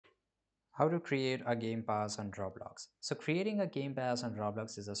How to create a Game Pass on Roblox. So creating a Game Pass on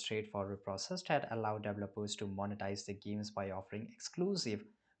Roblox is a straightforward process that allows developers to monetize the games by offering exclusive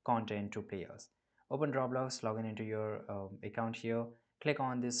content to players. Open Roblox, log in into your account here, click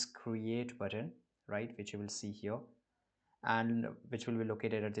on this create button, right, which you will see here, and which will be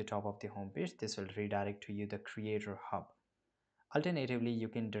located at the top of the homepage. This will redirect to you the creator hub. Alternatively, you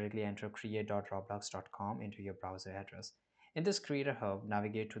can directly enter create.roblox.com into your browser address. In this Creator Hub,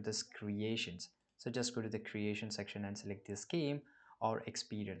 navigate to this Creations. So just go to the Creation section and select this game or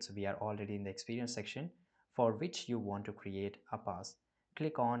experience. So we are already in the Experience section for which you want to create a pass.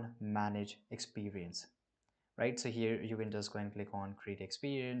 Click on Manage Experience. Right, so here you can just go and click on Create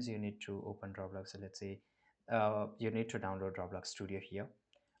Experience. You need to open Roblox. So let's say you need to download Roblox Studio here,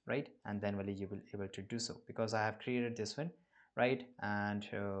 right? And then only you will able to do so because I have created this one, right? And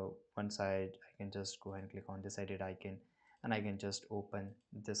once I can just go ahead and click on this edit icon, and I can just open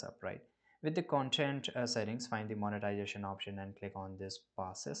this up, right? With the content settings, find the monetization option and click on this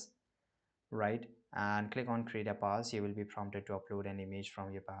passes, right? And click on create a pass. You will be prompted to upload an image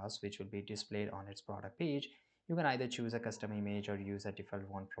from your pass which will be displayed on its product page. You can either choose a custom image or use a default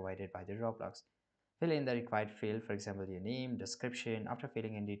one provided by the Roblox. Fill in the required field, for example, your name, description. After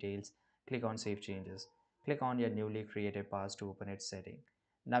filling in details, click on Save Changes. Click on your newly created pass to open its setting.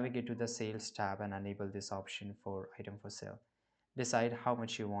 Navigate to the Sales tab and enable this option for item for sale. Decide how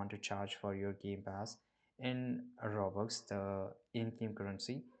much you want to charge for your Game Pass in Robux, the in-game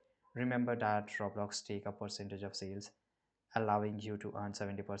currency. Remember that Roblox take a percentage of sales, allowing you to earn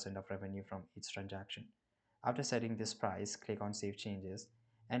 70% of revenue from each transaction. After setting this price, click on Save Changes.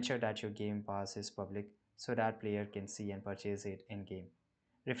 Ensure that your Game Pass is public so that player can see and purchase it in-game.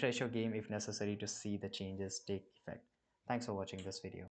 Refresh your game if necessary to see the changes take effect. Thanks for watching this video.